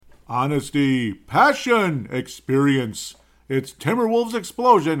Honesty, passion, experience. It's Timberwolves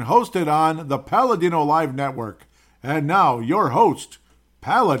Explosion, hosted on the Paladino Live Network. And now, your host,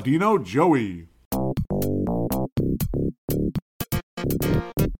 Paladino Joey.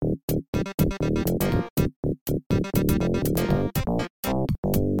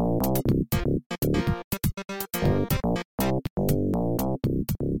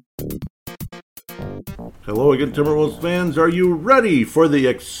 Hello again, Timberwolves fans. Are you ready for the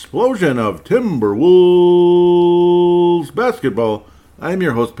explosion of Timberwolves basketball? I am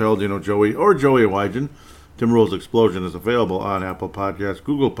your host, Paladino Joey, or Joey Wygen. Timberwolves Explosion is available on Apple Podcasts,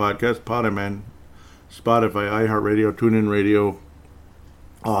 Google Podcasts, Podman, Spotify, iHeartRadio, TuneIn Radio,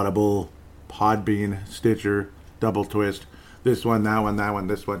 Audible, Podbean, Stitcher, Double Twist. This one, that one, that one,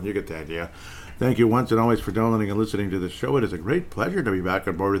 this one. You get the idea. Thank you once and always for downloading and listening to the show. It is a great pleasure to be back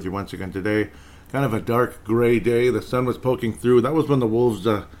on board with you once again today. Kind of a dark, gray day. The sun was poking through. That was when the Wolves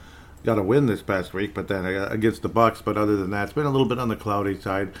got a win this past week, but then against the Bucks. But other than that, it's been a little bit on the cloudy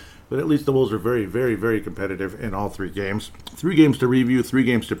side. But at least the Wolves are very, very, very competitive in all three games. 3 games to review, 3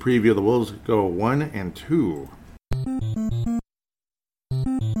 games to preview. The Wolves go 1-2.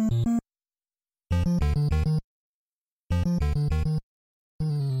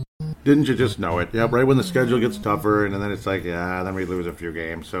 Didn't you just know it? Yeah, right when the schedule gets tougher, and then it's like, then we lose a few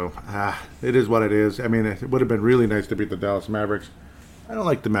games. So, it is what it is. I mean, it would have been really nice to beat the Dallas Mavericks. I don't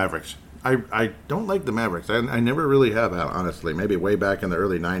like the Mavericks. I don't like the Mavericks. I never really have, honestly. Maybe way back in the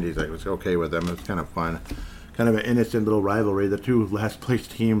early 90s, I was okay with them. It was kind of fun. Kind of an innocent little rivalry. The two last-place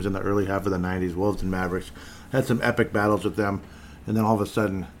teams in the early half of the 90s, Wolves and Mavericks, had some epic battles with them. And then all of a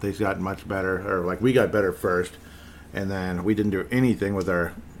sudden, they got much better. Or, like, we got better first. And then we didn't do anything with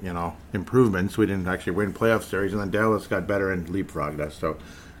our, improvements. We didn't actually win playoff series. And then Dallas got better and leapfrogged us. So,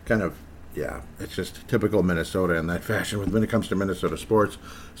 kind of, it's just typical Minnesota in that fashion when it comes to Minnesota sports.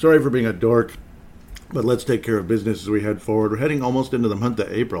 Sorry for being a dork, but let's take care of business as we head forward. We're heading almost into the month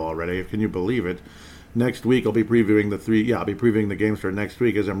of April already. Can you believe it? Next week, I'll be previewing I'll be previewing the games for next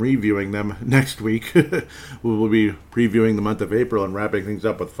week as I'm reviewing them next week. We'll be previewing the month of April and wrapping things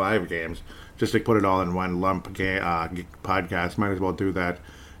up with 5 games. Just to put it all in one lump podcast. Might as well do that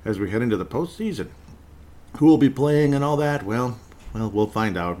as we head into the postseason. Who will be playing and all that? Well, we'll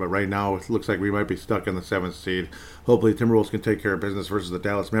find out. But right now, it looks like we might be stuck in the 7th seed. Hopefully, Timberwolves can take care of business versus the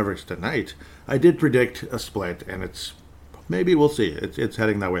Dallas Mavericks tonight. I did predict a split, and maybe we'll see. It's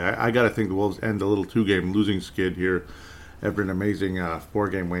heading that way. I got to think the Wolves end a little 2-game losing skid here after an amazing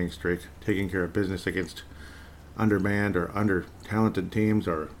 4-game winning streak, taking care of business against undermanned or under-talented teams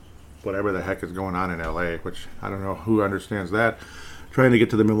or whatever the heck is going on in LA, which I don't know who understands that. Trying to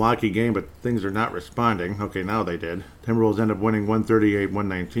get to the Milwaukee game, but things are not responding. Okay, now they did. Timberwolves end up winning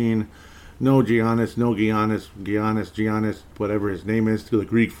 138-119. No Giannis, whatever his name is, to the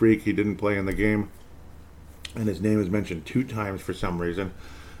Greek freak. He didn't play in the game. And his name is mentioned 2 times for some reason.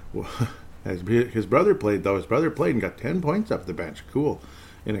 His brother played, though. His brother played and got 10 points off the bench. Cool.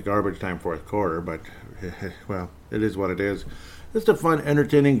 In a garbage time 4th quarter, but, well, it is what it is. Just a fun,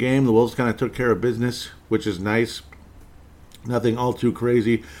 entertaining game. The Wolves kind of took care of business, which is nice. Nothing all too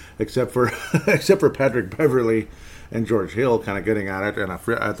crazy, except for Patrick Beverley and George Hill kind of getting at it, and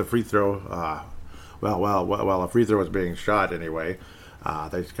at the free throw. A free throw was being shot anyway.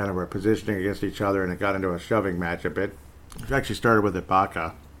 They kind of were positioning against each other, and it got into a shoving match a bit. It actually started with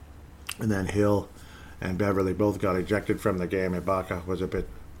Ibaka, and then Hill and Beverley both got ejected from the game. Ibaka was a bit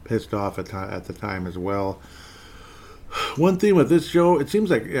pissed off at the time as well. One theme with this show, it seems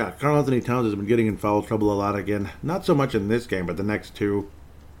like, Karl Anthony Towns has been getting in foul trouble a lot again. Not so much in this game, but the next 2.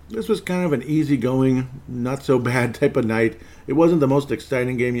 This was kind of an easygoing, not so bad type of night. It wasn't the most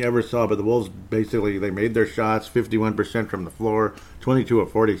exciting game you ever saw, but the Wolves basically, they made their shots, 51% from the floor, 22 of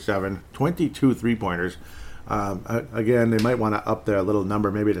 47, 22 three-pointers. Again, they might want to up their little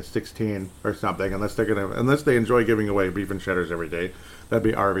number maybe to 16 or something, unless they enjoy giving away beef and cheddars every day. That'd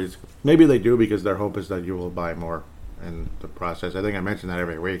be Arby's. Maybe they do because their hope is that you will buy more in the process. I think I mention that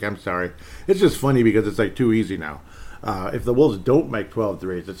every week. I'm sorry. It's just funny because it's like too easy now. If the Wolves don't make 12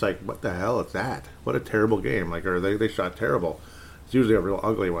 threes, it's like, what the hell is that? What a terrible game. Or they shot terrible. It's usually a real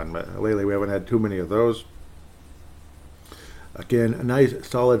ugly one, but lately we haven't had too many of those. Again, a nice,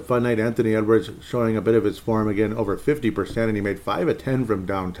 solid, fun night. Anthony Edwards showing a bit of his form again, over 50%, and he made 5 of 10 from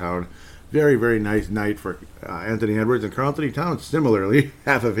downtown. Very, very nice night for Anthony Edwards. And Karl Anthony Towns, similarly,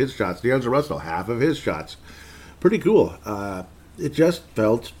 half of his shots. D'Angelo Russell, half of his shots. Pretty cool. It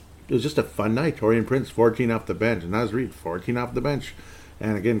was just a fun night. Taurean Prince, 14 off the bench. Naz Reid, 14 off the bench.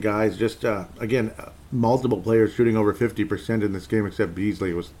 And again, guys, multiple players shooting over 50% in this game, except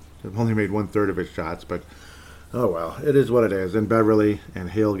Beasley only made 1/3 of his shots. But Oh well, it is what it is. And Beverly and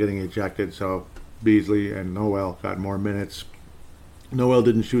Hill getting ejected, so Beasley and Noel got more minutes. Noel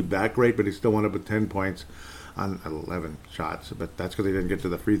didn't shoot that great, but he still wound up with 10 points on 11 shots. But that's because he didn't get to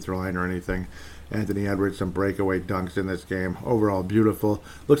the free throw line or anything. Anthony Edwards, some breakaway dunks in this game. Overall, beautiful.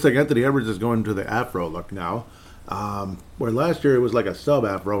 Looks like Anthony Edwards is going to the afro look now. Where last year it was like a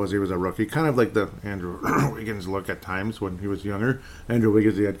sub-afro as he was a rookie. Kind of like the Andrew Wiggins look at times when he was younger. Andrew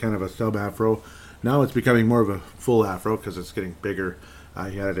Wiggins, he had kind of a sub-afro. Now it's becoming more of a full afro because it's getting bigger.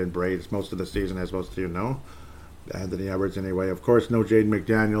 He had it in braids most of the season, as most of you know. Anthony Edwards, anyway. Of course, no Jaden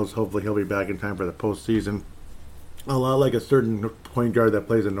McDaniels. Hopefully he'll be back in time for the postseason. A lot like a certain point guard that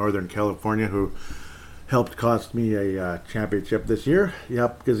plays in Northern California who helped cost me a championship this year.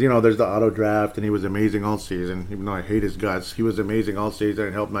 Yep, because, there's the auto draft, and he was amazing all season. Even though I hate his guts, he was amazing all season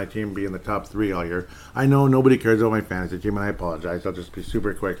and helped my team be in the top 3 all year. I know nobody cares about my fantasy team, and I apologize. I'll just be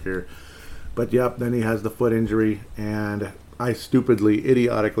super quick here. But, yep, then he has the foot injury, and I stupidly,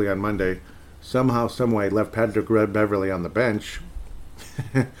 idiotically on Monday, somehow, someway left Patrick Beverly on the bench,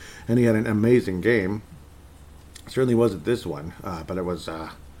 and he had an amazing game. Certainly wasn't this one, but it was, I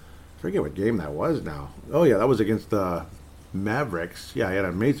forget what game that was now. Oh, yeah, that was against the Mavericks. Yeah, he had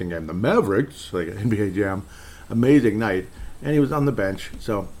an amazing game. The Mavericks, like an NBA Jam, amazing night, and he was on the bench.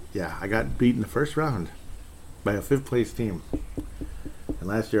 So, yeah, I got beat in the first round by a 5th-place team. And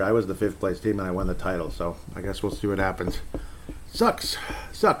last year I was the 5th-place team, and I won the title, so I guess we'll see what happens. Sucks.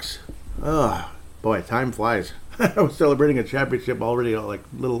 Ugh, boy, time flies. I was celebrating a championship already, it was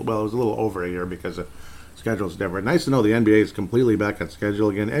a little over a year because of schedule's different. Nice to know the NBA is completely back on schedule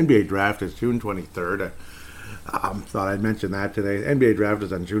again. NBA draft is June 23rd. Thought I'd mention that today. NBA draft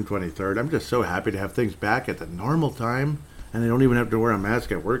is on June 23rd. I'm just so happy to have things back at the normal time, and I don't even have to wear a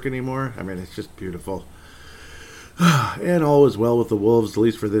mask at work anymore. I mean, it's just beautiful. And all is well with the Wolves, at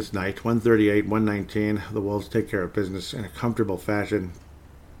least for this night. 138-119. The Wolves take care of business in a comfortable fashion.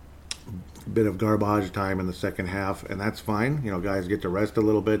 Bit of garbage time in the second half, and that's fine. Guys get to rest a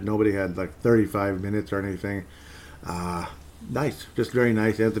little bit. Nobody had like 35 minutes or anything. Nice, just very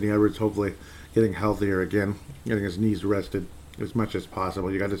nice. Anthony Edwards hopefully getting healthier again, getting his knees rested as much as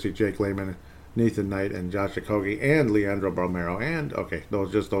possible. You got to see Jake Layman, Nathan Knight, and Josh Okogie, and Leandro Romero, and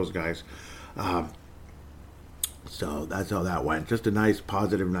those guys. So that's how that went. Just a nice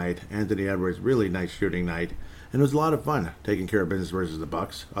positive night. Anthony Edwards, really nice shooting night. And it was a lot of fun taking care of business versus the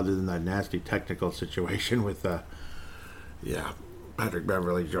Bucks, other than that nasty technical situation with, Patrick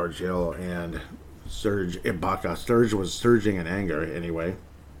Beverly, George Hill, and Serge Ibaka. Serge was surging in anger anyway.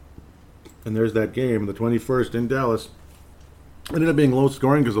 And there's that game, the 21st in Dallas. Ended up being low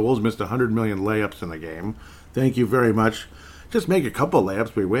scoring because the Wolves missed 100 million layups in the game. Thank you very much. Just make a couple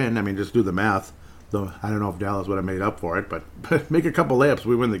layups, we win. I mean, just do the math. Though I don't know if Dallas would have made up for it, but make a couple layups,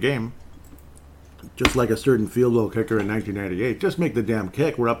 we win the game. Just like a certain field goal kicker in 1998. Just make the damn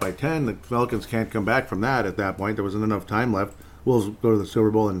kick. We're up by 10. The Falcons can't come back from that at that point. There wasn't enough time left. Wolves go to the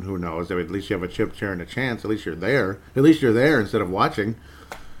Super Bowl, and who knows? I mean, at least you have a chip chair and a chance. At least you're there. At least you're there instead of watching.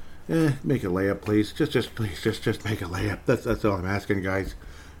 Make a layup, please. Just make a layup. That's all I'm asking, guys.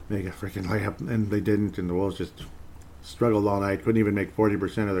 Make a freaking layup. And they didn't, and the Wolves just struggled all night. Couldn't even make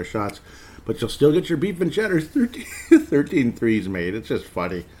 40% of their shots. But you'll still get your beef and cheddar. 13 threes made. It's just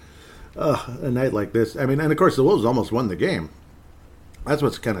funny. A night like this. I mean, and of course the Wolves almost won the game. That's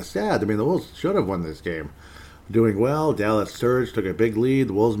what's kind of sad. I mean, the Wolves should have won this game. Doing well. Dallas surged, took a big lead.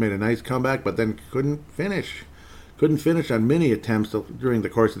 The Wolves made a nice comeback, but then couldn't finish. Couldn't finish on many attempts during the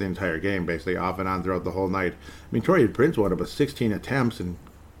course of the entire game, basically off and on throughout the whole night. I mean, Torian Prince wound up with 16 attempts and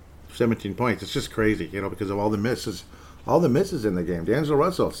 17 points. It's just crazy, because of all the misses. All the misses in the game. D'Angelo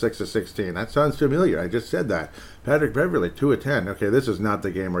Russell, 6 of 16. That sounds familiar. I just said that. Patrick Beverly, 2 of 10. Okay, this is not the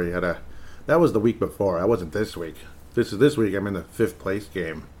game where you had that was the week before. I wasn't this week. This week. I'm in the 5th place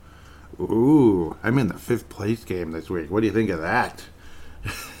game. Ooh, I'm in the 5th place game this week. What do you think of that?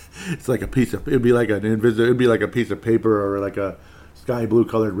 It's like it'd be like a piece of paper or like a sky blue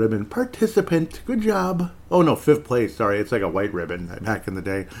colored ribbon. Participant. Good job. Oh no, 5th place. Sorry, it's like a white ribbon. Back in the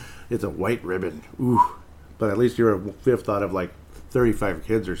day, it's a white ribbon. Ooh. But at least you're a 5th out of like 35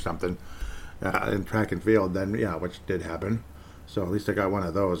 kids or something in track and field. Then, yeah, which did happen. So at least I got one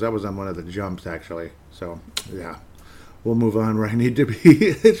of those. That was on one of the jumps, actually. So, yeah, we'll move on where I need to be.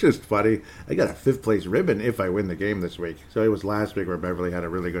 It's just funny. I got a 5th place ribbon if I win the game this week. So it was last week where Beverly had a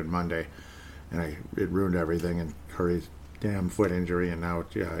really good Monday. And it ruined everything. And Curry's damn foot injury. And now,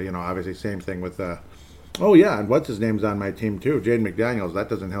 obviously same thing with, and what's his name's on my team too. Jaden McDaniels. That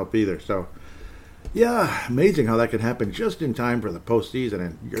doesn't help either. So, yeah, amazing how that can happen just in time for the postseason,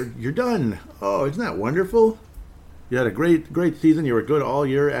 and you're done. Oh, isn't that wonderful? You had a great season. You were good all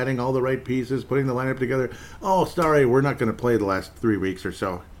year, adding all the right pieces, putting the lineup together. Oh, sorry, we're not going to play the last 3 weeks or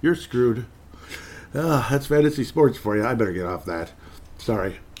so. You're screwed. That's fantasy sports for you. I better get off that.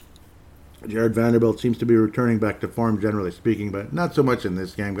 Sorry. Jared Vanderbilt seems to be returning back to form, generally speaking, but not so much in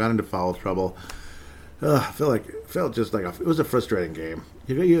this game. Got into foul trouble. Felt just like it was a frustrating game.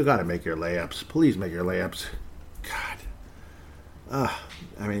 You got to make your layups. Please make your layups. God. I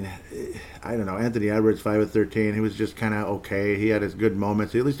don't know. Anthony Edwards, 5 of 13. He was just kind of okay. He had his good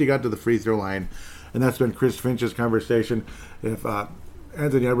moments. At least he got to the free throw line, and that's been Chris Finch's conversation. If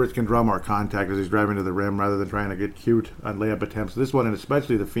Anthony Edwards can draw more contact as he's driving to the rim rather than trying to get cute on layup attempts, this one, and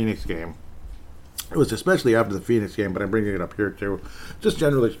especially the Phoenix game. It was especially after the Phoenix game, but I'm bringing it up here too. Just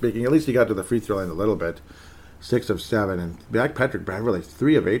generally speaking, at least he got to the free throw line a little bit. 6 of 7. And Patrick Beverley,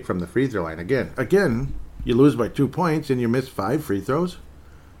 3 of 8 from the free throw line. Again, you lose by 2 points and you miss 5 free throws.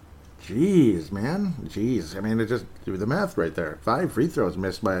 Jeez, man. Jeez. It just do the math right there. 5 free throws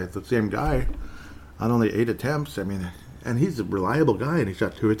missed by the same guy on only 8 attempts. And he's a reliable guy, and he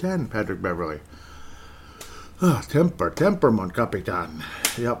shot 2 of 10, Patrick Beverley. Temper, mon capitan.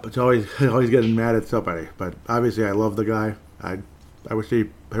 Yep, it's always getting mad at somebody. But obviously, I love the guy. I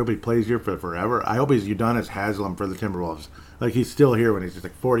hope he plays here for forever. I hope he's Udonis Haslem for the Timberwolves. Like, he's still here when he's just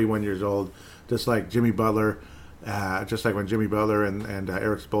like 41 years old, just like Jimmy Butler, just like when Jimmy Butler and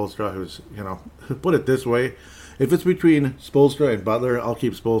Eric Spoelstra, who's, put it this way, if it's between Spoelstra and Butler, I'll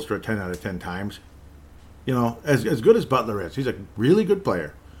keep Spoelstra 10 out of 10 times. As good as Butler is, he's a really good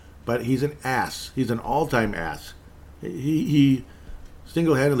player. But he's an ass. He's an all-time ass. He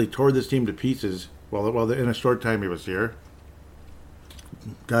single-handedly tore this team to pieces while in a short time he was here.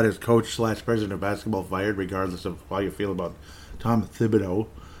 Got his coach/president of basketball fired, regardless of how you feel about Tom Thibodeau.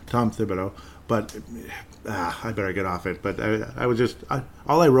 But I better get off it. But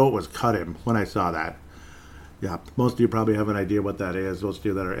all I wrote was cut him when I saw that. Yeah, most of you probably have an idea what that is. Those of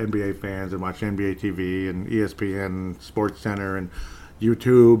you that are NBA fans and watch NBA TV and ESPN, Sports Center, and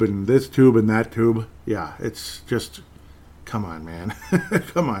YouTube and this tube and that tube. Yeah, it's just, come on, man.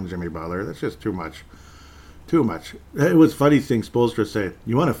 Come on, Jimmy Butler. That's just too much. Too much. It was funny seeing Spoelstra say,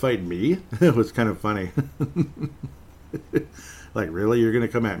 "You want to fight me?" It was kind of funny. Like, really? You're going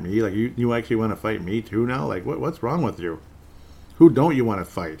to come at me? Like, you actually want to fight me too now? Like, what's wrong with you? Who don't you want to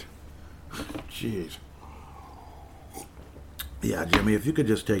fight? Jeez. Yeah, Jimmy, if you could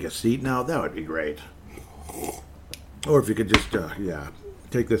just take a seat now, that would be great. Or if you could just,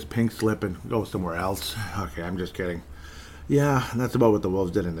 take this pink slip and go somewhere else. Okay, I'm just kidding. Yeah, that's about what the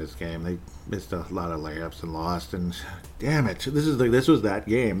Wolves did in this game. They missed a lot of layups and lost, and damn it, this was that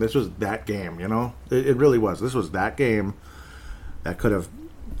game. This was that game, It really was. This was that game that could have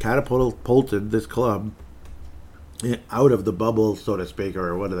catapulted this club out of the bubble, so to speak,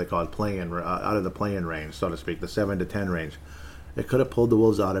 or what do they call it, out of the play-in range, so to speak, the 7 to 10 range. It could have pulled the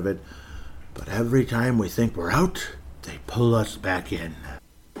Wolves out of it, but every time we think we're out, they pull us back in.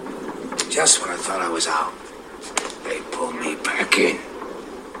 Just when I thought I was out, they pull me back in.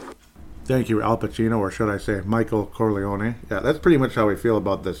 Thank you, Al Pacino, or should I say Michael Corleone. Yeah, that's pretty much how we feel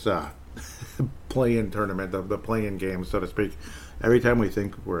about this play-in tournament, the play-in game, so to speak. Every time we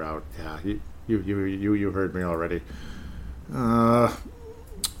think we're out, yeah, you heard me already.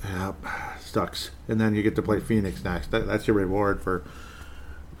 Yeah, sucks. And then you get to play Phoenix next. That's your reward for,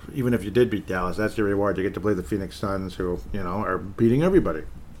 even if you did beat Dallas, that's your reward. You get to play the Phoenix Suns, who, are beating everybody.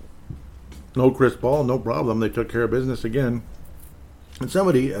 No Chris Paul, no problem. They took care of business again. And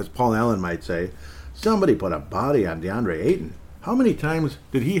somebody, as Paul Allen might say, somebody put a body on DeAndre Ayton. How many times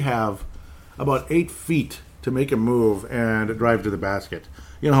did he have about 8 feet to make a move and drive to the basket?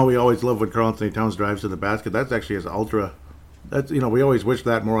 You know how we always love when Karl-Anthony Towns drives to the basket? That's actually his ultra. That's, we always wish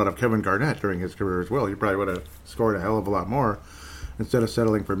that more out of Kevin Garnett during his career as well. He probably would have scored a hell of a lot more instead of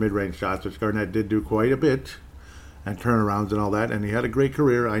settling for mid-range shots, which Garnett did do quite a bit, and turnarounds and all that. And he had a great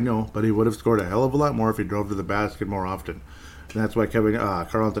career, I know, but he would have scored a hell of a lot more if he drove to the basket more often. And that's why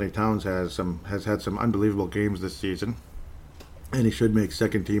Karl-Anthony Towns has had some unbelievable games this season. And he should make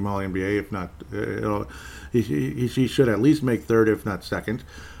second team All-NBA, if not, he should at least make third, if not second.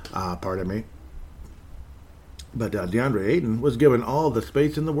 Pardon me. But DeAndre Ayton was given all the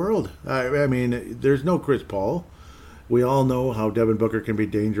space in the world. There's no Chris Paul. We all know how Devin Booker can be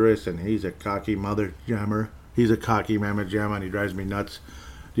dangerous, and he's a cocky mother jammer. He's a cocky mamma jamma, and he drives me nuts.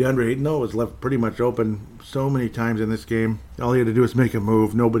 DeAndre Ayton, though, was left pretty much open so many times in this game. All he had to do was make a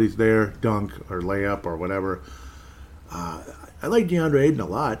move. Nobody's there, dunk or layup or whatever. I like DeAndre Ayton a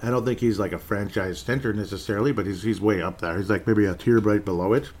lot. I don't think he's like a franchise center necessarily, but he's way up there. He's like maybe a tier right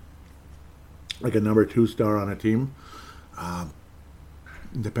below it, like a number 2 star on a team.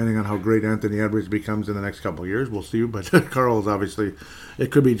 Depending on how great Anthony Edwards becomes in the next couple of years, we'll see. But Carl's obviously,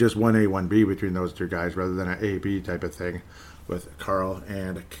 it could be just 1A, 1B between those two guys rather than an A-B type of thing with Carl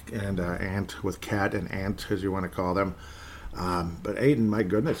and Ant, with Cat and Ant, as you want to call them. But Ayton, my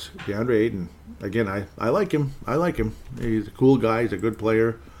goodness, DeAndre Ayton, again, I like him. I like him. He's a cool guy. He's a good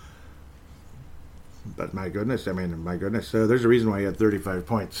player. But my goodness, there's a reason why he had 35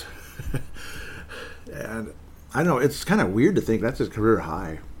 points. And I don't know, it's kind of weird to think that's his career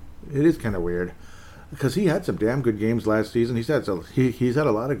high. It is kind of weird. Because he had some damn good games last season. He's had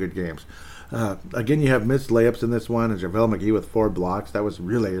a lot of good games. Again, you have missed layups in this one, and JaVale McGee with 4 blocks. That was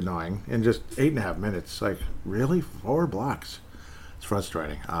really annoying. In just 8.5 minutes. Like, really? 4 blocks? It's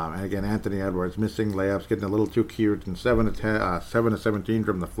frustrating. And again, Anthony Edwards missing layups, getting a little too cute, and 7 to 17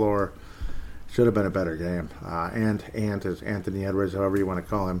 from the floor. Should have been a better game. And Ant is Anthony Edwards, however you want to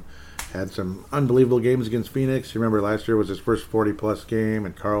call him. Had some unbelievable games against Phoenix. You remember last year was his first 40-plus game,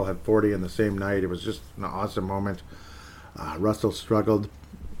 and Carl had 40 in the same night. It was just an awesome moment. Russell struggled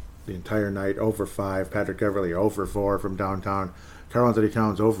the entire night, 0 for 5. Patrick Beverley, 0 for 4 from downtown. Karl-Anthony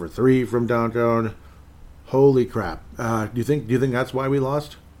Towns, 0 for 3 from downtown. Holy crap. Do you think that's why we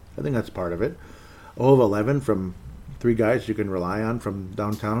lost? I think that's part of it. 0 of 11 from 3 guys you can rely on from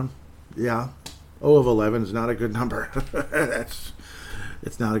downtown. Yeah. 0 of 11 is not a good number.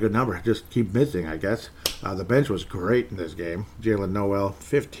 It's not a good number. Just keep missing, I guess. The bench was great in this game. Jalen Noel,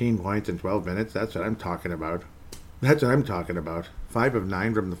 15 points in 12 minutes. That's what I'm talking about. 5 of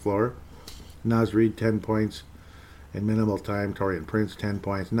 9 from the floor. Naz Reid, 10 points in minimal time. Taurean Prince, 10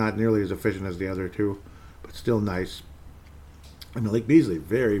 points. Not nearly as efficient as the other two, but still nice. And Malik Beasley,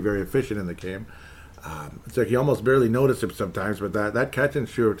 very, very efficient in the game. It's like you almost barely notice him sometimes, but that catch and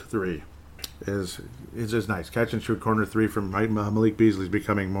shoot 3 is just nice. Catch and shoot corner 3 from Malik Beasley is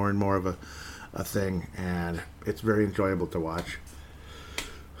becoming more and more of a thing, and it's very enjoyable to watch.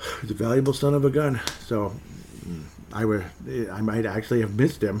 He's a valuable son of a gun, so I might actually have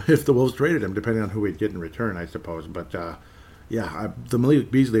missed him if the Wolves traded him, depending on who we'd get in return, I suppose. But the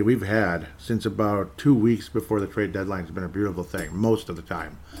Malik Beasley we've had since about 2 weeks before the trade deadline has been a beautiful thing most of the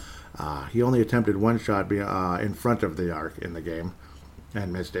time. He only attempted 1 shot in front of the arc in the game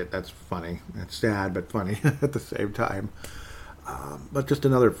and missed it. That's funny. It's sad, but funny at the same time. But just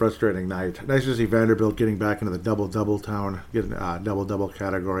another frustrating night. Nice to see Vanderbilt getting back into the double-double town, getting double-double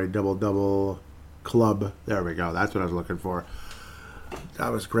category, double-double club. There we go. That's what I was looking for. That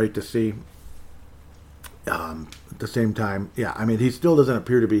was great to see. At the same time, he still doesn't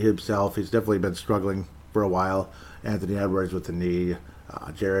appear to be himself. He's definitely been struggling for a while. Anthony Edwards with the knee,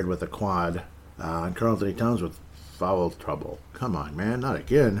 Jared with the quad, and Karl-Anthony Towns with foul trouble. Come on, man, not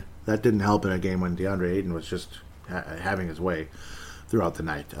again. That didn't help in a game when DeAndre Ayton was just having his way throughout the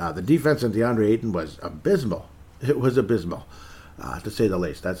night. The defense in DeAndre Ayton was abysmal. It was abysmal, to say the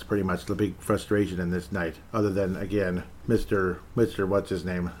least. That's pretty much the big frustration in this night, other than, again, Mr.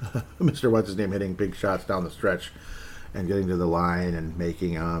 What's-His-Name, Mr. What's-His-Name hitting big shots down the stretch and getting to the line and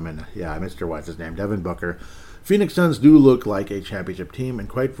making them, and, Mr. What's-His-Name, Devin Booker. Phoenix Suns do look like a championship team, and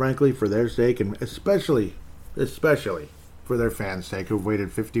quite frankly, for their sake, and especially for their fans' sake, who've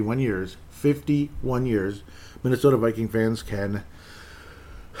waited 51 years, Minnesota Viking fans can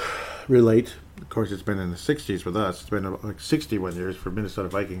relate. Of course, it's been in the 60s with us. It's been like 61 years for Minnesota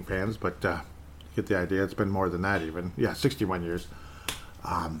Viking fans, but you get the idea. It's been more than that even. 61 years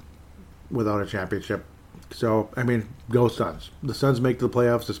without a championship. So, go Suns. The Suns make the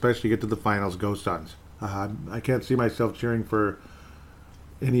playoffs, especially get to the finals. Go Suns. I can't see myself cheering for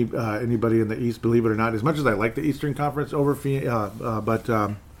anybody in the East, believe it or not. As much as I like the Eastern Conference over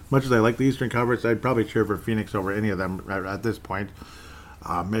much as I like the Eastern Conference, I'd probably cheer for Phoenix over any of them at this point.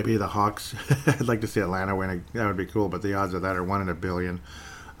 Maybe the Hawks. I'd like to see Atlanta win. That would be cool, but the odds of that are 1 in a billion.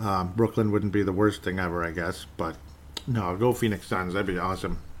 Brooklyn wouldn't be the worst thing ever, I guess. But no, go Phoenix Suns. That'd be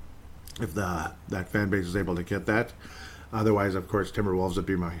awesome if that fan base is able to get that. Otherwise, of course, Timberwolves would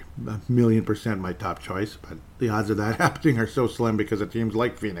be my 1,000,000% my top choice. But the odds of that happening are so slim because of teams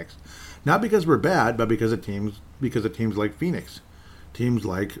like Phoenix. Not because we're bad, but because of teams like Phoenix. Teams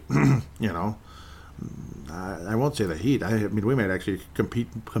like, I won't say the Heat. We might actually compete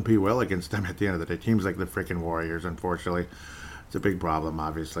well against them at the end of the day. Teams like the freaking Warriors, unfortunately. It's a big problem,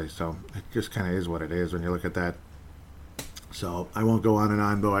 obviously. So it just kind of is what it is when you look at that. So I won't go on and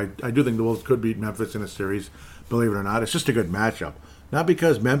on, though. I do think the Wolves could beat Memphis in a series. Believe it or not, it's just a good matchup. Not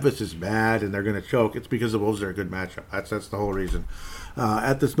because Memphis is bad and they're going to choke. It's because the Wolves are a good matchup. That's the whole reason.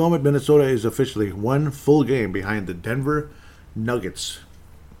 At this moment, Minnesota is officially 1 full game behind the Denver Nuggets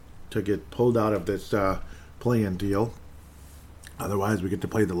to get pulled out of this play-in deal. Otherwise, we get to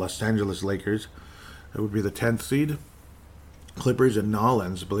play the Los Angeles Lakers. That would be the 10th seed. Clippers and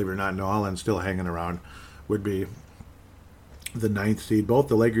Nolans, believe it or not, Nolans still hanging around, would be the ninth seed. Both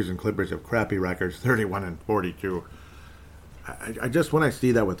the Lakers and Clippers have crappy records, 31 and 42. I just, when I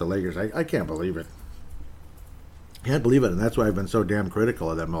see that with the Lakers, I can't believe it. Can't believe it, and that's why I've been so damn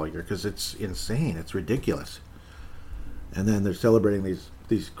critical of them all year, because it's insane. It's ridiculous. And then they're celebrating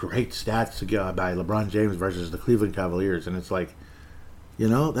these great stats by LeBron James versus the Cleveland Cavaliers, and it's like,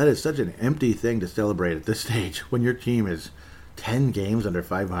 that is such an empty thing to celebrate at this stage when your team is 10 games under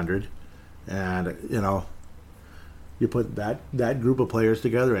 500, and, you put that group of players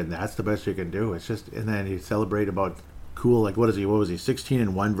together, and that's the best you can do. It's just, and then you celebrate about cool, like, what was he,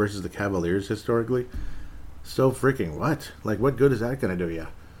 16-1 versus the Cavaliers historically? So freaking what? Like, what good is that going to do you?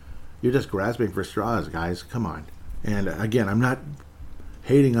 You're just grasping for straws, guys. Come on. And again, I'm not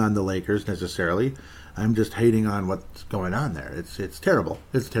hating on the Lakers necessarily. I'm just hating on what's going on there. It's terrible.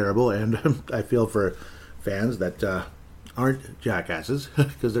 It's terrible, and I feel for fans that aren't jackasses,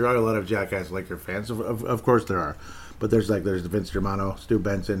 because there are a lot of jackass Laker fans. Of course there are. But there's Vince Germano, Stu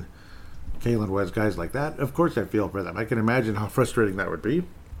Benson, Kalen West, guys like that. Of course I feel for them. I can imagine how frustrating that would be.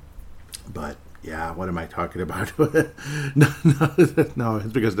 But yeah, what am I talking about? No,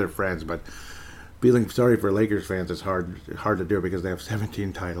 it's because they're friends. But feeling sorry for Lakers fans is hard to do because they have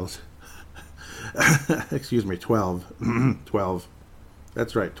 17 titles. Excuse me, 12. 12.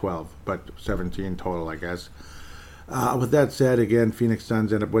 That's right, 12. But 17 total, I guess. With that said, again, Phoenix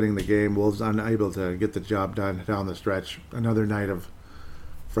Suns end up winning the game. Wolves unable to get the job done down the stretch. Another night of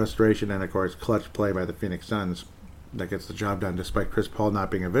frustration and, of course, clutch play by the Phoenix Suns that gets the job done despite Chris Paul not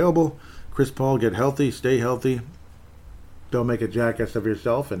being available. Chris Paul, get healthy, stay healthy. Don't make a jackass of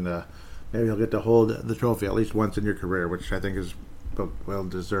yourself, and maybe you'll get to hold the trophy at least once in your career, which I think is well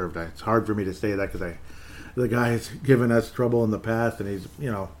deserved. It's hard for me to say that because the guy's given us trouble in the past, and he's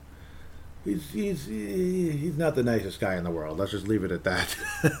he's not the nicest guy in the world. Let's just leave it at that.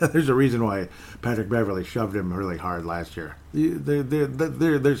 There's a reason why Patrick Beverley shoved him really hard last year.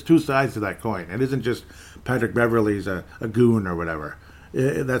 There's two sides to that coin. It isn't just Patrick Beverley's a goon or whatever.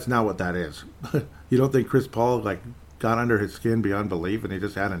 That's not what that is. You don't think Chris Paul got under his skin beyond belief and he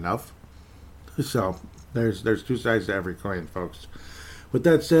just had enough? So there's two sides to every coin, folks. With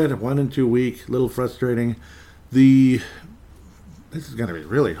that said, 1-2 week, a little frustrating. This is going to be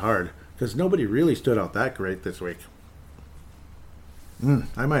really hard because nobody really stood out that great this week.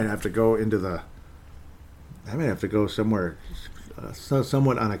 I might have to go somewhere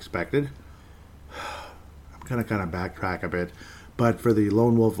somewhat unexpected. I'm going to kind of backtrack a bit. But for the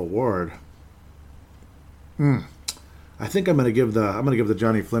Lone Wolf Award, I think I'm going to give the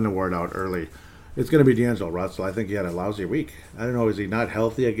Johnny Flynn Award out early. It's going to be D'Angelo Russell. I think he had a lousy week. I don't know, is he not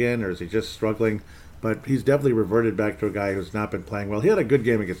healthy again, or is he just struggling? But he's definitely reverted back to a guy who's not been playing well. He had a good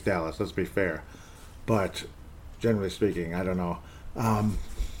game against Dallas, let's be fair. But generally speaking, I don't know. God,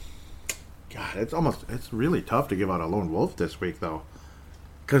 it's really tough to give out a Lone Wolf this week, though.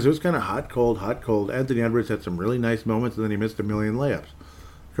 Because it was kind of hot, cold. Anthony Edwards had some really nice moments, and then he missed a million layups.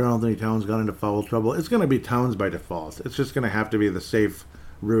 Karl-Anthony Towns got into foul trouble. It's going to be Towns by default. It's just going to have to be the safe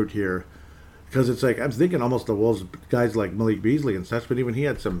route here. Because it's like, I'm thinking almost the Wolves, guys like Malik Beasley and such, but even he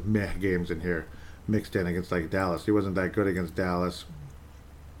had some meh games in here mixed in against Dallas. He wasn't that good against Dallas.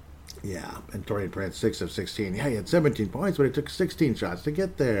 Yeah, and Taurean Prince, 6 of 16. Yeah, he had 17 points, but it took 16 shots to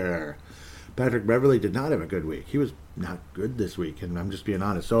get there. Patrick Beverley did not have a good week. He was not good this week, and I'm just being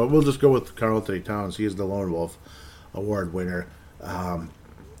honest. So we'll just go with Karl-Anthony Towns. He is the Lone Wolf Award winner.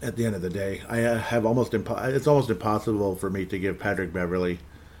 At the end of the day, it's almost impossible for me to give Patrick Beverley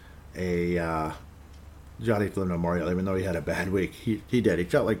a Johnny Flynn Memorial, even though he had a bad week. He did. He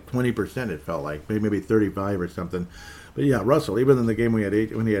shot like 20%, it felt like. Maybe 35 or something. But yeah, Russell, even in the game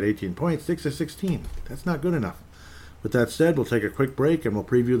when he had 18 points, 6 of 16. That's not good enough. With that said, we'll take a quick break and we'll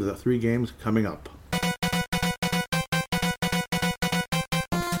preview the 3 games coming up.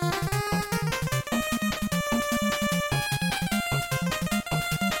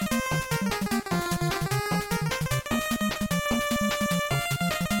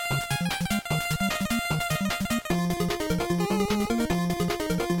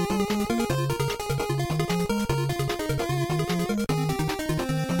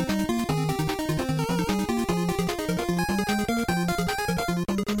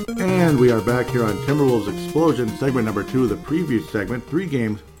 And we are back here on Timberwolves Explosion, segment number 2, the preview segment. 3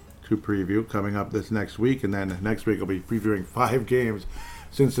 games to preview coming up this next week, and then next week I'll be previewing 5 games.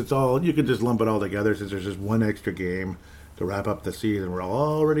 Since it's all, you can just lump it all together since there's just one extra game to wrap up the season. We're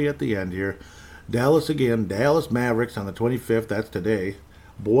already at the end here. Dallas again, Dallas Mavericks on the 25th, that's today.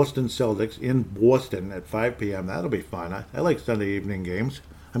 Boston Celtics in Boston at 5 p.m. That'll be fun. I like Sunday evening games.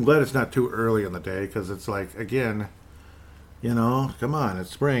 I'm glad it's not too early in the day because it's like, again, You know, come on,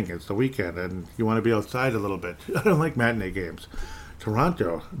 it's spring, it's the weekend, and you want to be outside a little bit. I don't like matinee games.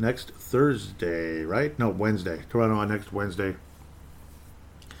 Toronto next Thursday, right? No, Wednesday. Toronto on next Wednesday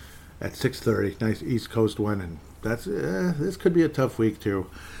at 6:30. Nice East Coast one, and that's this could be a tough week too.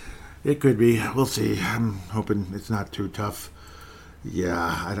 It could be. We'll see. I'm hoping it's not too tough. Yeah,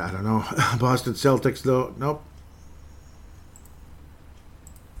 I don't know. Boston Celtics, though, nope.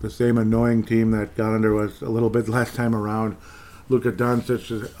 The same annoying team that got under us a little bit last time around. Luka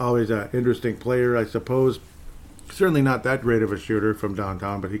Doncic is always an interesting player, I suppose. Certainly not that great of a shooter from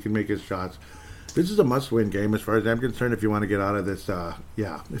downtown, but he can make his shots. This is a must-win game as far as I'm concerned. If you want to get out of this,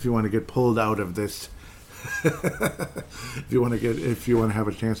 if you want to get pulled out of this, if you want to have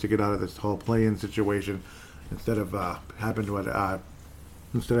a chance to get out of this whole play-in situation, instead of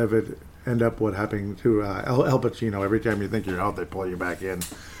instead of it end up what happened to Al Pacino. Every time you think you're out, they pull you back in.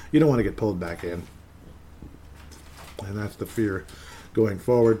 You don't want to get pulled back in, and that's the fear going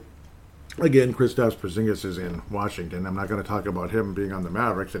forward. Again, Kristaps Porzingis is in Washington. I'm not going to talk about him being on the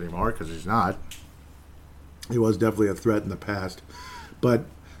Mavericks anymore because he's not. He was definitely a threat in the past. But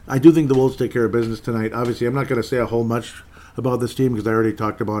I do think the Wolves take care of business tonight. Obviously, I'm not going to say a whole much about this team because I already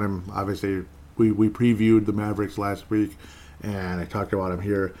talked about him. Obviously, we previewed the Mavericks last week, and I talked about him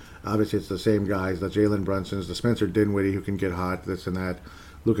here. Obviously, it's the same guys, the Jalen Brunsons, the Spencer Dinwiddie who can get hot, this and that.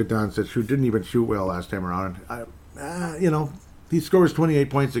 Luka Doncic, who didn't even shoot well last time around. He scores 28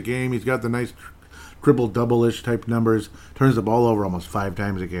 points a game. He's got the nice triple-double-ish type numbers. Turns the ball over almost 5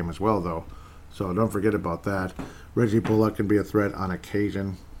 times a game as well, though. So don't forget about that. Reggie Bullock can be a threat on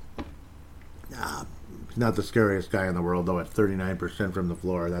occasion. He's not the scariest guy in the world, though, at 39% from the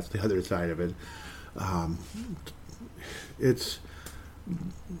floor. That's the other side of it. I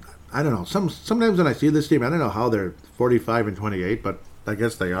don't know. Sometimes when I see this team, I don't know how they're 45-28, but I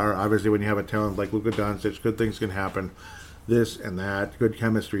guess they are. Obviously, when you have a talent like Luka Doncic, good things can happen. This and that, good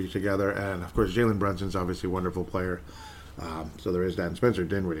chemistry together, and of course Jalen Brunson's obviously a wonderful player, so there is that. And Spencer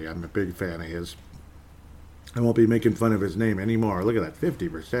Dinwiddie, I'm a big fan of his. I won't be making fun of his name anymore. Look at that,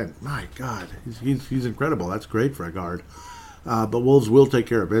 50%. My God, he's incredible. That's great for a guard. But Wolves will take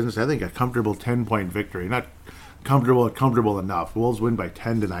care of business. I think a comfortable 10-point victory. Not comfortable enough. Wolves win by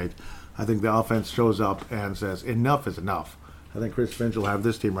 10 tonight. I think the offense shows up and says enough is enough. I think Chris Finch will have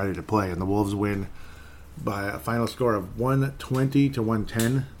this team ready to play, and the Wolves win by a final score of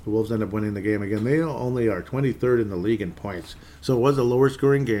 120-110. The Wolves end up winning the game again. They only are 23rd in the league in points. So it was a lower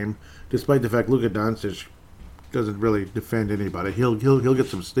scoring game, despite the fact Luka Doncic doesn't really defend anybody. He'll get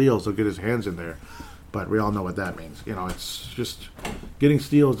some steals, he'll get his hands in there. But we all know what that means. You know, it's just getting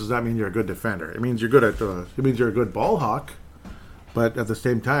steals does not mean you're a good defender. It means you're good it means you're a good ball hawk. But at the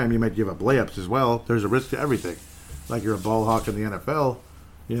same time, you might give up layups as well. There's a risk to everything. Like you're a ball hawk in the NFL.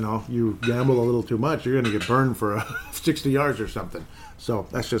 You know, you gamble a little too much, you're going to get burned for 60 yards or something. So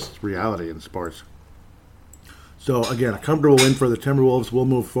that's just reality in sports. So again, a comfortable win for the Timberwolves. We'll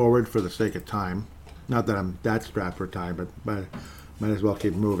move forward for the sake of time. Not that I'm that strapped for time, but might as well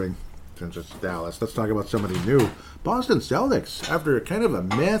keep moving since it's Dallas. Let's talk about somebody new. Boston Celtics, after kind of a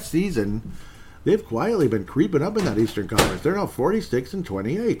mess season, they've quietly been creeping up in that Eastern Conference. They're now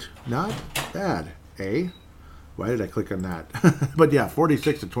 46-28. Not bad, eh? Why did I click on that? But yeah,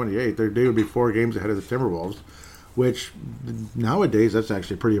 46-28. They would be 4 games ahead of the Timberwolves, which nowadays that's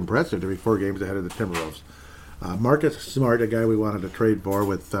actually pretty impressive to be 4 games ahead of the Timberwolves. Marcus Smart, a guy we wanted to trade for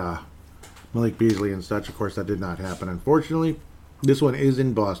with Malik Beasley and such. Of course, that did not happen. Unfortunately, this one is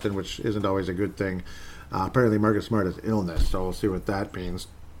in Boston, which isn't always a good thing. Apparently, Marcus Smart has illness, so we'll see what that means.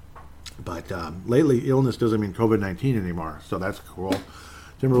 But lately, illness doesn't mean COVID-19 anymore, so that's cool.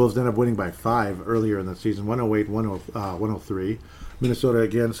 Timberwolves ended up winning by 5 earlier in the season, 108-103. Minnesota,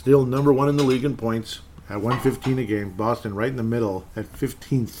 again, still number 1 in the league in points at 115 a game. Boston right in the middle at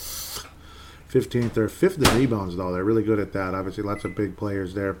 15th. They're 5th in rebounds, though. They're really good at that. Obviously, lots of big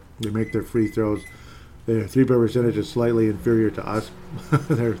players there. They make their free throws. Their three-point percentage is slightly inferior to us.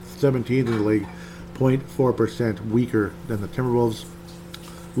 They're 17th in the league, 0.4% weaker than the Timberwolves.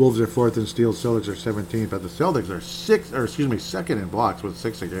 Wolves are 4th in steals, Celtics are 17th, but the Celtics are 2nd in blocks with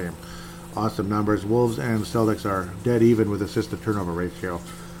 6 a game. Awesome numbers. Wolves and Celtics are dead even with assist-to-turnover ratio,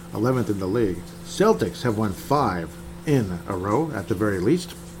 11th in the league. Celtics have won 5 in a row at the very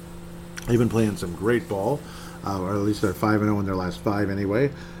least. They've been playing some great ball, or at least they're 5-0 in their last 5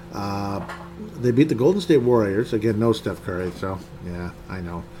 anyway. They beat the Golden State Warriors. Again, no Steph Curry, so yeah, I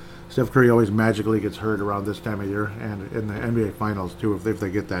know. Steph Curry always magically gets hurt around this time of year, and in the NBA Finals too, if they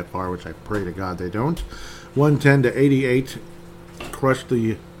get that far, which I pray to God they don't. 110-88, crushed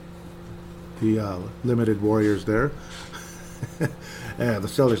the limited Warriors there. The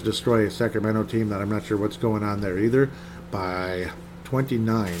Celtics destroy a Sacramento team that I'm not sure what's going on there either. by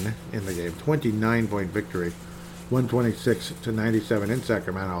 29 in the game. 29-point victory. 126-97 in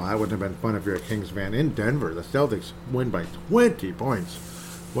Sacramento. That wouldn't have been fun if you're a Kings fan. In Denver, the Celtics win by 20 points.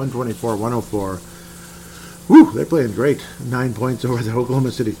 124-104. Whew, they're playing great. 9 points over the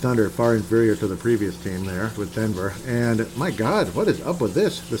Oklahoma City Thunder, far inferior to the previous team there with Denver. And my God, what is up with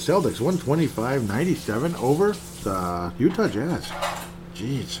this? The Celtics 125-97 over the Utah Jazz.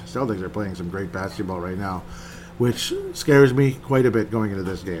 Jeez, Celtics are playing some great basketball right now, which scares me quite a bit going into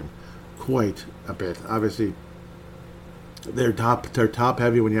this game. Quite a bit. Obviously, they're top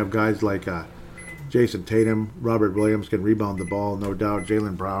heavy when you have guys like Jason Tatum. Robert Williams can rebound the ball, no doubt.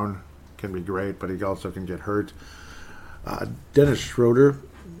 Jaylen Brown can be great, but he also can get hurt. Dennis Schroeder.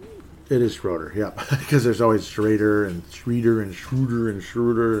 It is Schroeder, yeah. Because there's always Schrader and Schroeder and Schroeder and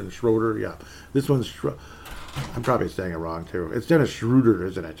Schroeder and Schroeder, yeah. This one's I'm probably saying it wrong, too. It's Dennis Schroeder,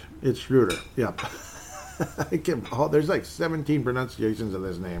 isn't it? It's Schroeder, yeah. There's like 17 pronunciations of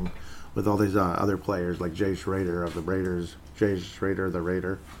this name with all these other players, like Jay Schrader of the Raiders. Jay Schrader, the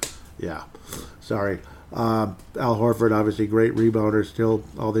Raider. Yeah, sorry. Al Horford, obviously great rebounder still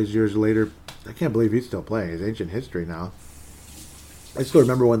all these years later. I can't believe he's still playing. It's ancient history now. I still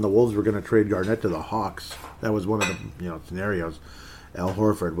remember when the Wolves were going to trade Garnett to the Hawks. That was one of the scenarios. Al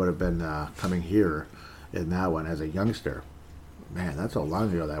Horford would have been coming here in that one as a youngster. Man, that's how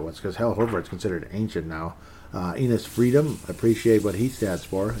long ago that was, because Al Horford's considered ancient now. Enes Freedom, appreciate what he stands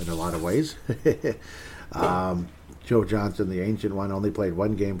for in a lot of ways. Joe Johnson, the ancient one, only played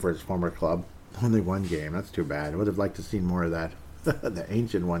one game for his former club. Only one game. That's too bad. I would have liked to see more of that. The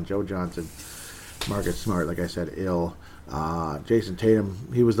ancient one, Joe Johnson. Marcus Smart, like I said, ill. Jason Tatum,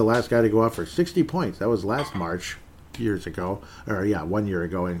 he was the last guy to go out for 60 points. That was last March, years ago. Or, 1 year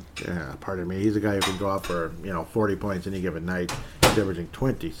ago. And pardon me. He's a guy who can go out for, 40 points any given night. He's averaging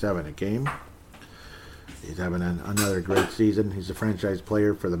 27 a game. He's having another great season. He's a franchise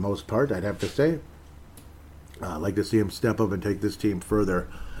player for the most part, I'd have to say. I'd like to see him step up and take this team further.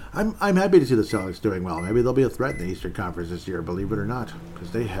 I'm happy to see the Celtics doing well. Maybe they'll be a threat in the Eastern Conference this year, believe it or not, because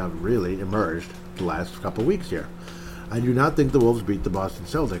they have really emerged the last couple weeks here. I do not think the Wolves beat the Boston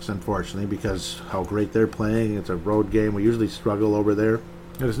Celtics, unfortunately, because how great they're playing. It's a road game. We usually struggle over there.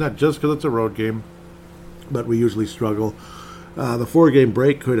 And it's not just because it's a road game, but we usually struggle. The 4-game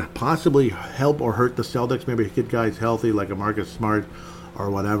break could possibly help or hurt the Celtics. Maybe get guys healthy like a Marcus Smart or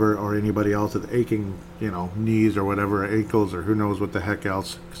whatever, or anybody else with aching, knees or whatever, ankles or who knows what the heck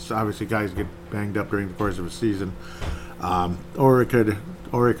else. 'Cause obviously guys get banged up during the course of a season. Or it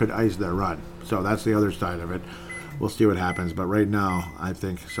could ice their run. So that's the other side of it. We'll see what happens. But right now, I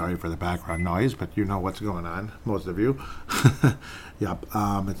think, sorry for the background noise, but you know what's going on, most of you. Yep.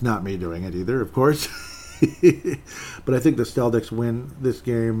 It's not me doing it either, of course. But I think the Celtics win this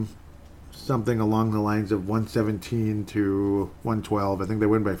game something along the lines of 117 to 112. I think they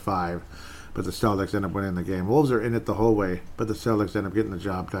win by 5, but the Celtics end up winning the game. Wolves are in it the whole way, but the Celtics end up getting the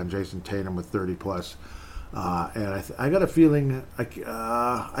job done. Jason Tatum with 30 plus. And I got a feeling,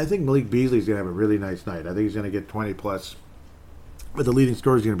 I think Malik Beasley's going to have a really nice night. I think he's going to get 20 plus. But the leading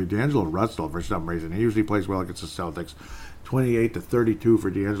scorer is going to be D'Angelo Russell for some reason. He usually plays well against the Celtics. 28 to 32 for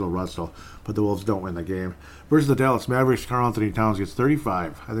D'Angelo Russell, but the Wolves don't win the game. Versus the Dallas Mavericks, Karl Anthony Towns gets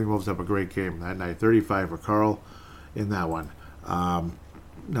 35. I think the Wolves have a great game that night. 35 for Karl in that one.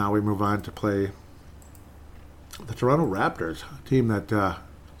 Now we move on to play the Toronto Raptors, a team that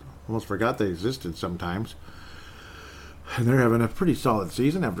almost forgot they existed sometimes. And they're having a pretty solid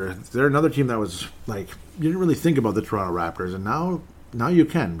season after. They're another team that was like, you didn't really think about the Toronto Raptors, and now you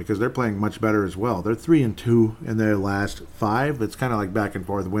can, because they're playing much better as well. They're 3-2 in their last 5. It's kind of like back and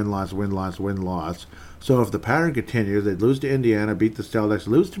forth, win-loss, win-loss, win-loss. So if the pattern continues, they'd lose to Indiana, beat the Celtics,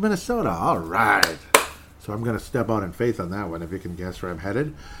 lose to Minnesota. All right. So I'm going to step out in faith on that one, if you can guess where I'm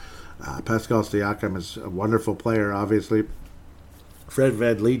headed. Pascal Siakam is a wonderful player, obviously. Fred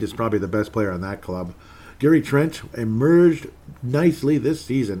VanVleet is probably the best player on that club. Gary Trent emerged nicely this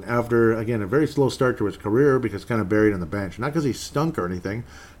season after, again, a very slow start to his career because kind of buried on the bench. Not because he stunk or anything,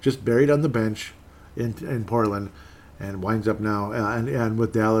 just buried on the bench in Portland and winds up now. And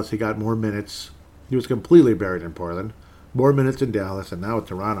with Dallas, he got more minutes. He was completely buried in Portland. More minutes in Dallas, and now with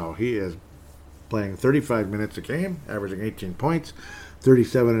Toronto, he is playing 35 minutes a game, averaging 18 points,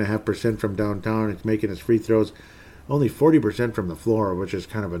 37.5% from downtown. He's making his free throws. Only 40% from the floor, which is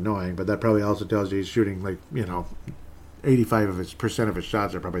kind of annoying, but that probably also tells you he's shooting 85% of his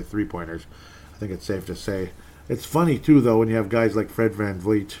shots are probably three-pointers. I think it's safe to say. It's funny, too, though, when you have guys like Fred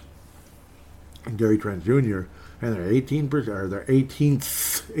VanVleet and Gary Trent Jr., and they're 18%, or they're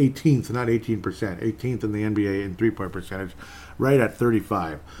 18th, not 18%, 18th in the NBA in three-point percentage, right at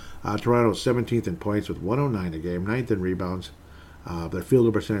 35. Toronto's 17th in points with 109 a game, 9th in rebounds. Their field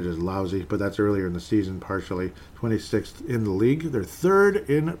goal percentage is lousy, but that's earlier in the season, partially. 26th in the league. They're third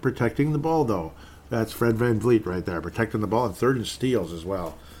in protecting the ball, though. That's Fred VanVleet right there, protecting the ball, and third in steals as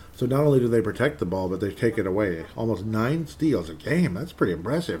well. So not only do they protect the ball, but they take it away. Almost 9 steals a game. That's pretty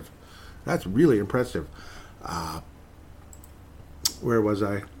impressive. That's really impressive. Where was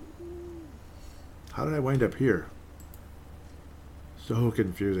I? How did I wind up here? So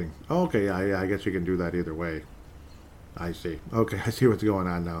confusing. Okay, yeah, I guess you can do that either way. I see. Okay, I see what's going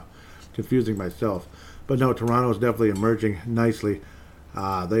on now. Confusing myself. But no, Toronto's definitely emerging nicely.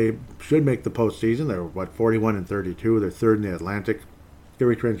 They should make the postseason. They're, 41 and 32. They're third in the Atlantic.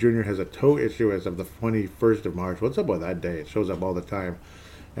 Gary Trent Jr. has a toe issue as of the 21st of March. What's up with that day? It shows up all the time.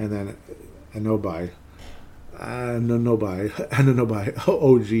 And then Anobai,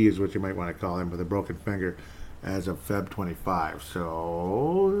 OG is what you might want to call him, with a broken finger as of Feb 25.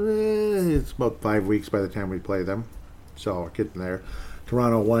 So it's about 5 weeks by the time we play them. So getting there.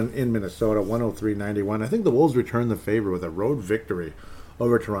 Toronto won in Minnesota, 103-91. I think the Wolves returned the favor with a road victory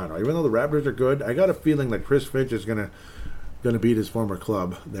over Toronto. Even though the Raptors are good, I got a feeling that Chris Finch is going to beat his former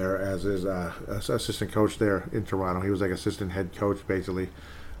club there as his assistant coach there in Toronto. He was like assistant head coach, basically.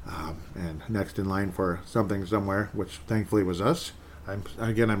 And next in line for something somewhere, which thankfully was us. I'm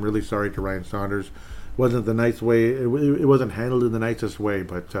really sorry to Ryan Saunders. Wasn't the nice way. It wasn't handled in the nicest way,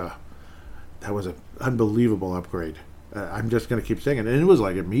 but that was an unbelievable upgrade. I'm just going to keep saying it. And it was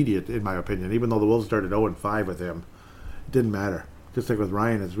like immediate, in my opinion. Even though the Wolves started 0-5 with him, it didn't matter. Just like with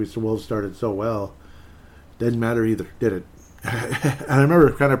Ryan, as the Wolves started so well, didn't matter either, did it? And I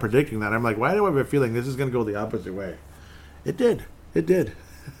remember kind of predicting that. I'm like, why do I have a feeling this is going to go the opposite way? It did. It did.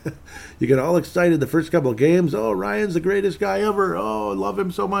 You get all excited the first couple of games. Oh, Ryan's the greatest guy ever. Oh, I love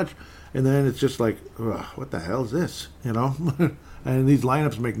him so much. And then it's just like, what the hell is this? You know? And these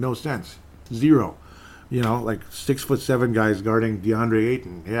lineups make no sense. Zero. You know, like 6'7" guys guarding DeAndre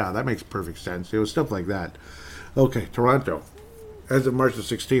Ayton. Yeah, that makes perfect sense. It was stuff like that. Okay, Toronto. As of March the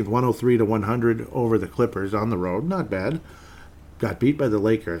 16th, 103-100 over the Clippers on the road. Not bad. Got beat by the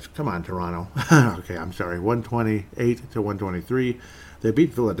Lakers. Come on, Toronto. Okay, I'm sorry. 128-123. They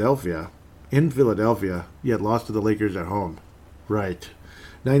beat Philadelphia in Philadelphia, yet lost to the Lakers at home. Right.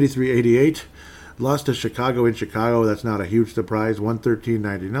 93-88. Lost to Chicago in Chicago. That's not a huge surprise.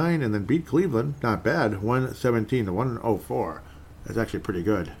 113-99. And then beat Cleveland. Not bad. 117-104. That's actually pretty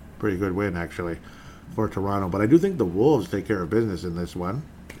good. Pretty good win, actually, for Toronto. But I do think the Wolves take care of business in this one.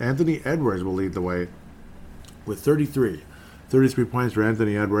 Anthony Edwards will lead the way with 33. 33 points for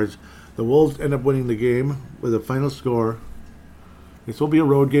Anthony Edwards. The Wolves end up winning the game with a final score. This will be a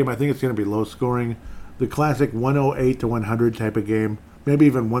road game. I think it's going to be low scoring. The classic 108-100 type of game. Maybe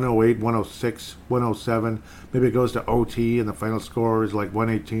even 108, 106, 107. Maybe it goes to OT and the final score is like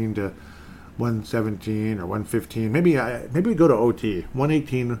 118-117 or 115. Maybe we go to OT.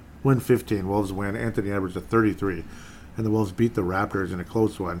 118-115. Wolves win. Anthony Edwards at 33. And the Wolves beat the Raptors in a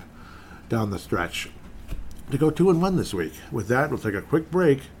close one down the stretch to go 2-1 this week. With that, we'll take a quick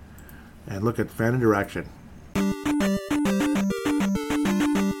break and look at fan interaction.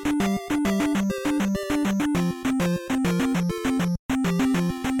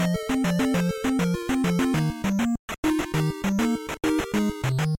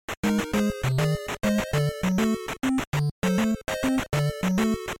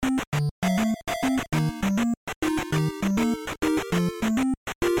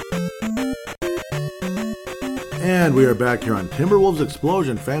 And we are back here on Timberwolves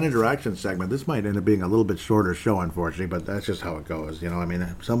Explosion fan interaction segment. This might end up being a little bit shorter show, unfortunately, but that's just how it goes. You know, I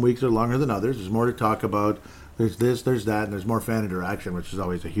mean, some weeks are longer than others. There's more to talk about. There's this, there's that, and there's more fan interaction, which is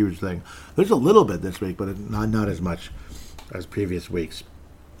always a huge thing. There's a little bit this week, but not as much as previous weeks.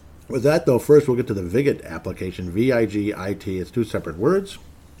 With that, though, first we'll get to the Vigit application, V-I-G-I-T. It's two separate words.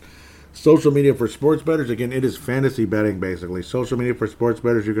 Social media for sports bettors. Again, it is fantasy betting, basically. Social media for sports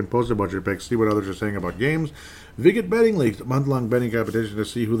bettors. You can post about your picks, see what others are saying about games. Vigit Betting Leagues, a month-long betting competition to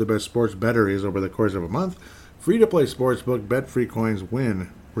see who the best sports bettor is over the course of a month. Free-to-play sportsbook, bet free coins, win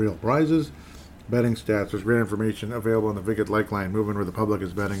real prizes. Betting stats. There's great information available on the Vigit Lifeline, moving where the public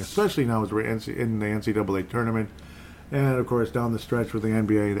is betting, especially now as we're in the NCAA tournament. And, of course, down the stretch with the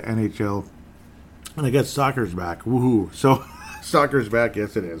NBA, the NHL. And I guess soccer's back. Woohoo. So, soccer's back.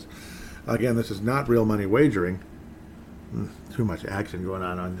 Yes, it is. Again, this is not real money wagering. Too much action going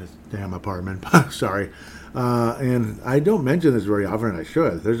on this damn apartment. Sorry. And I don't mention this very often, and I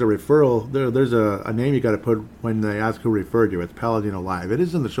should. There's a referral. There's a name you got to put when they ask who referred you. It's Paladino Live. It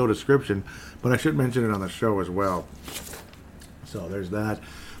is in the show description, but I should mention it on the show as well. So there's that.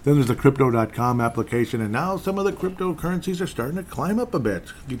 Then there's the Crypto.com application, and now some of the cryptocurrencies are starting to climb up a bit.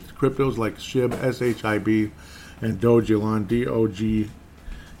 Cryptos like SHIB, SHIB, and Dogelon,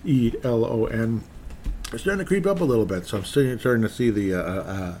 DOGELON, are starting to creep up a little bit. So I'm starting to see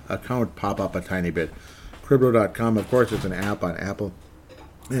the account pop up a tiny bit. Crypto.com, of course, it's an app on Apple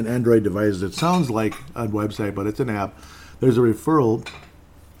and Android devices. It sounds like a website, but it's an app. There's a referral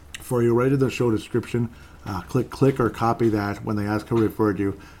for you right in the show description. Click or copy that when they ask who referred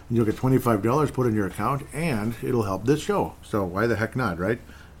you, and you'll get $25 put in your account, and it'll help this show. So why the heck not, right?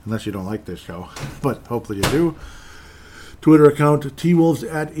 Unless you don't like this show, but hopefully you do. Twitter account TWolves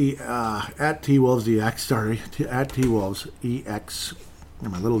at TWolvesEX. Sorry, at TWolvesEX.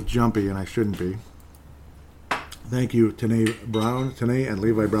 I'm a little jumpy, and I shouldn't be. Thank you, Tanae and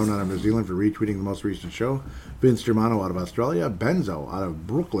Levi Brown out of New Zealand for retweeting the most recent show. Vince Germano out of Australia. Benzo out of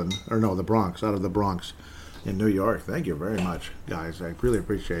the Bronx, out of the Bronx in New York. Thank you very much, guys. I really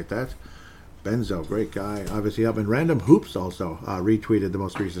appreciate that. Benzo, great guy. Obviously, up in Random Hoops also retweeted the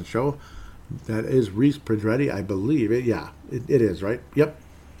most recent show. That is Reese Pedretti, I believe. It is, right? Yep.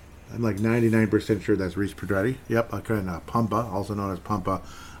 I'm like 99% sure that's Reese Pedretti. Yep, Pumpa, also known as Pumpa,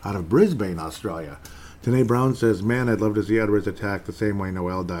 out of Brisbane, Australia. Tanae Brown says, man, I'd love to see Edwards attack the same way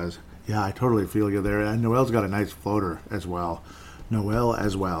Noel does. Yeah, I totally feel you there. And Noel's got a nice floater as well. Noel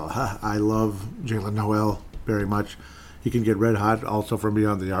as well. I love Jalen Noel very much. He can get red hot also from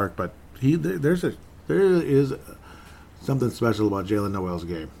beyond the arc, but there is something special about Jalen Noel's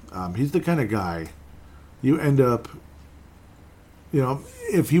game. He's the kind of guy you end up,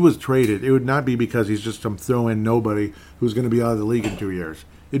 if he was traded, it would not be because he's just some throw-in nobody who's going to be out of the league in 2 years.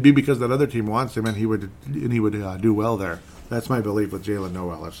 It'd be because that other team wants him, and he would do well there. That's my belief with Jalen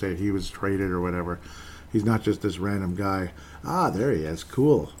Noel. If say he was traded or whatever, he's not just this random guy. There he is.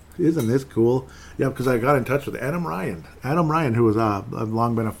 Cool. Isn't this cool? Yeah, because I got in touch with Adam Ryan. Adam Ryan, who has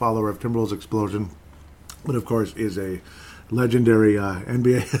long been a follower of Timberwolves Explosion, but of course is a legendary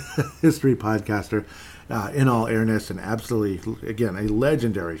NBA history podcaster. In all airness, and absolutely, again, a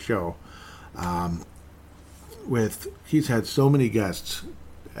legendary show. He's had so many guests.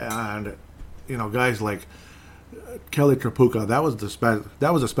 And guys like Kelly Tripucka, that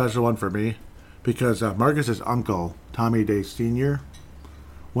was a special one for me, because Marcus's uncle Tommy Day Sr.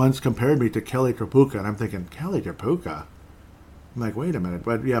 once compared me to Kelly Tripucka, and I'm thinking, Kelly Tripucka? I'm like, wait a minute,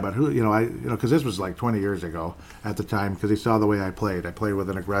 but who? Because this was like 20 years ago at the time, because he saw the way I played. I played with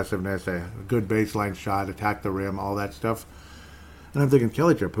an aggressiveness, a good baseline shot, attack the rim, all that stuff. And I'm thinking,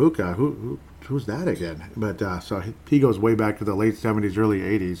 Kelly Tripucka, who's that again? But so he goes way back to the late 70s, early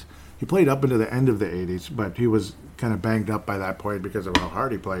 80s. He played up into the end of the 80s, but he was kind of banged up by that point because of how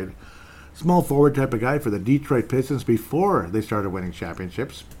hard he played. Small forward type of guy for the Detroit Pistons before they started winning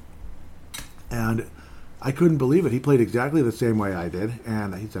championships. And I couldn't believe it. He played exactly the same way I did,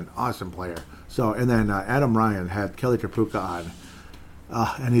 and he's an awesome player. So, and then Adam Ryan had Kelly Tripucka on,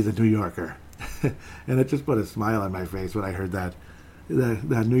 and he's a New Yorker. And it just put a smile on my face when I heard that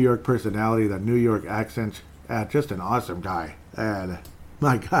New York personality, that New York accent. Just an awesome guy. And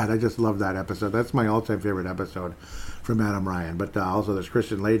my God, I just love that episode. That's my all-time favorite episode from Adam Ryan. But also there's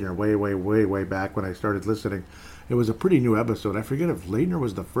Christian Laettner way back when I started listening. It was a pretty new episode. I forget if Laettner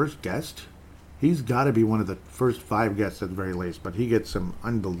was the first guest. He's got to be one of the first 5 guests at the very least. But he gets some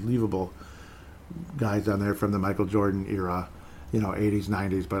unbelievable guys on there from the Michael Jordan era, 80s,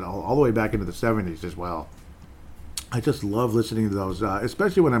 90s, but all the way back into the 70s as well. I just love listening to those,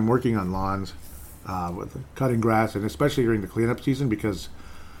 especially when I'm working on lawns, with cutting grass, and especially during the cleanup season, because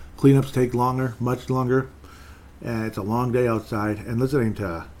cleanups take longer, much longer, and it's a long day outside. And listening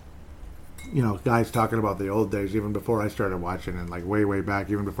to, guys talking about the old days, even before I started watching, and like way back,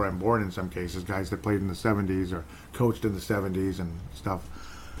 even before I'm born in some cases, guys that played in the 70s or coached in the 70s and stuff.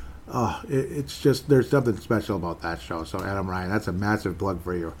 It's just, there's something special about that show. So Adam Ryan, that's a massive plug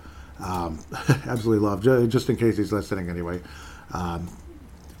for you. Absolutely love, just in case he's listening anyway.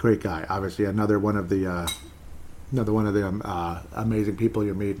 Great guy. Obviously another one of the amazing people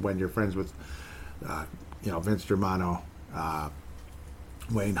you meet when you're friends with Vince Germano,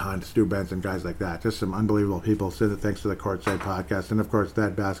 Wayne Hunt, Stu Benson, guys like that. Just some unbelievable people. Thanks to the Courtside Podcast, and of course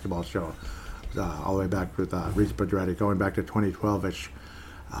that basketball show, all the way back with Reese Pedretti, going back to 2012ish.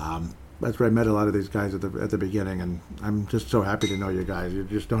 That's where I met a lot of these guys at the beginning, and I'm just so happy to know you guys. You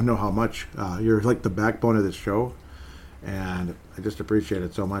just don't know how much you're like the backbone of this show, and I just appreciate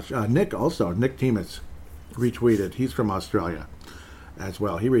it so much. Nick Timus retweeted. He's from Australia as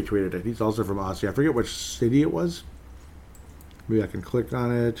well. He retweeted it. He's also from Aussie. I forget which city it was. Maybe I can click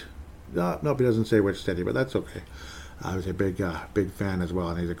on it. Nope, he doesn't say which city, but that's okay. I was a big fan as well,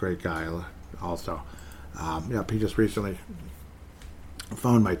 and he's a great guy also. He just recently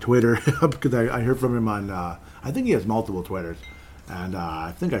found my Twitter because I heard from him on, I think he has multiple Twitters. And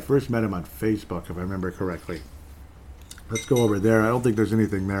I think I first met him on Facebook, if I remember correctly. Let's go over there. I don't think there's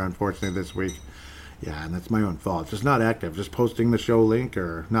anything there, unfortunately, this week. Yeah, and that's my own fault. Just not active. Just posting the show link,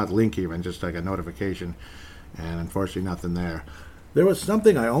 or not link even, just like a notification. And unfortunately, nothing there. There was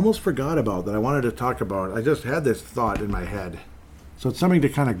something I almost forgot about that I wanted to talk about. I just had this thought in my head. So it's something to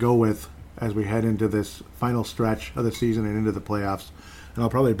kind of go with as we head into this final stretch of the season and into the playoffs. And I'll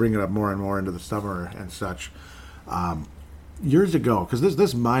probably bring it up more and more into the summer and such. Years ago, because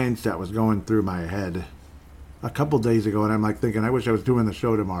this mindset was going through my head a couple days ago, and I'm like thinking, I wish I was doing the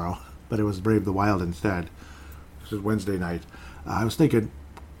show tomorrow, but it was Brave the Wild instead. This is Wednesday night. I was thinking,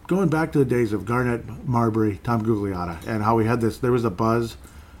 going back to the days of Garnett, Marbury, Tom Gugliotta, and how we had this, there was a buzz,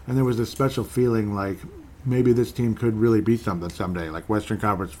 and there was this special feeling like maybe this team could really be something someday, like Western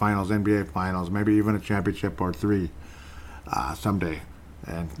Conference Finals, NBA Finals, maybe even a championship or three someday.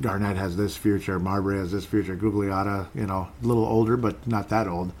 And Garnett has this future, Marbury has this future, Gugliotta, a little older, but not that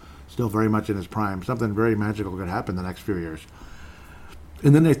old, still very much in his prime. Something very magical could happen the next few years.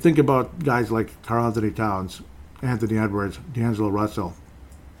 And then they think about guys like Karl Anthony Towns, Anthony Edwards, D'Angelo Russell.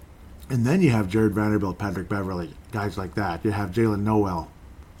 And then you have Jared Vanderbilt, Patrick Beverley, guys like that. You have Jalen Noel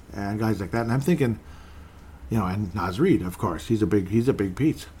and guys like that. And I'm thinking, and Naz Reid, of course, he's a big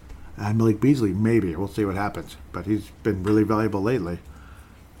piece. And Malik Beasley, maybe. We'll see what happens. But he's been really valuable lately.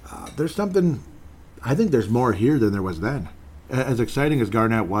 There's something, I think there's more here than there was then. As exciting as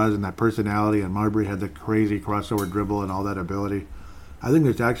Garnett was and that personality, and Marbury had the crazy crossover dribble and all that ability, I think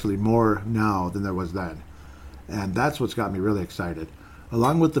there's actually more now than there was then. And that's what's got me really excited.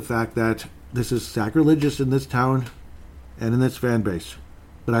 Along with the fact that this is sacrilegious in this town and in this fan base.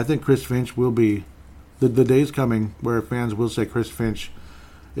 But I think Chris Finch will be, the day's coming where fans will say Chris Finch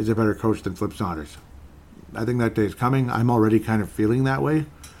is a better coach than Flip Saunders. I think that day's coming. I'm already kind of feeling that way.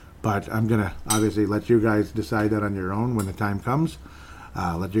 But I'm going to obviously let you guys decide that on your own when the time comes.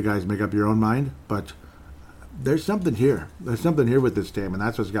 Let you guys make up your own mind. But there's something here. There's something here with this team, and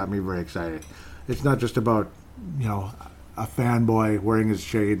that's what's got me very excited. It's not just about, a fanboy wearing his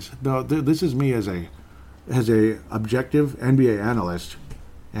shades. No, this is me as a objective NBA analyst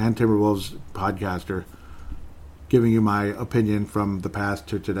and Timberwolves podcaster giving you my opinion from the past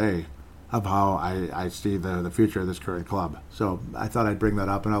to today of how I see the future of this current club. So I thought I'd bring that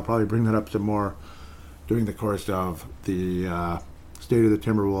up, and I'll probably bring that up some more during the course of the state of the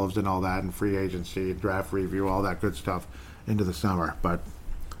Timberwolves and all that, and free agency, draft review, all that good stuff into the summer. But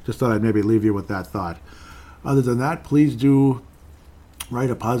just thought I'd maybe leave you with that thought. Other than that, please do write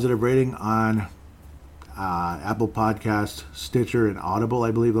a positive rating on Apple Podcasts, Stitcher, and Audible.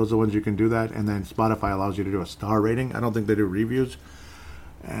 I believe those are the ones you can do that. And then Spotify allows you to do a star rating. I don't think they do reviews.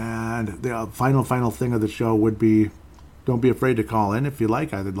 And the final thing of the show would be, don't be afraid to call in if you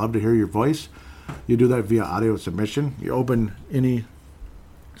like. I'd love to hear your voice. You do that via audio submission. You open any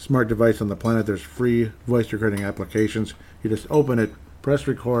smart device on the planet. There's free voice recording applications. You just open it, press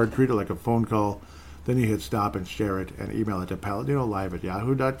record, treat it like a phone call. Then you hit stop and share it and email it to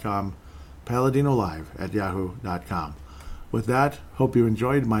paladinolive@yahoo.com, paladinolive@yahoo.com. With that, hope you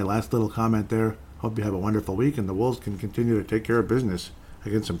enjoyed my last little comment there. Hope you have a wonderful week, and the Wolves can continue to take care of business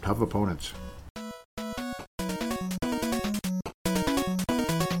against some tough opponents.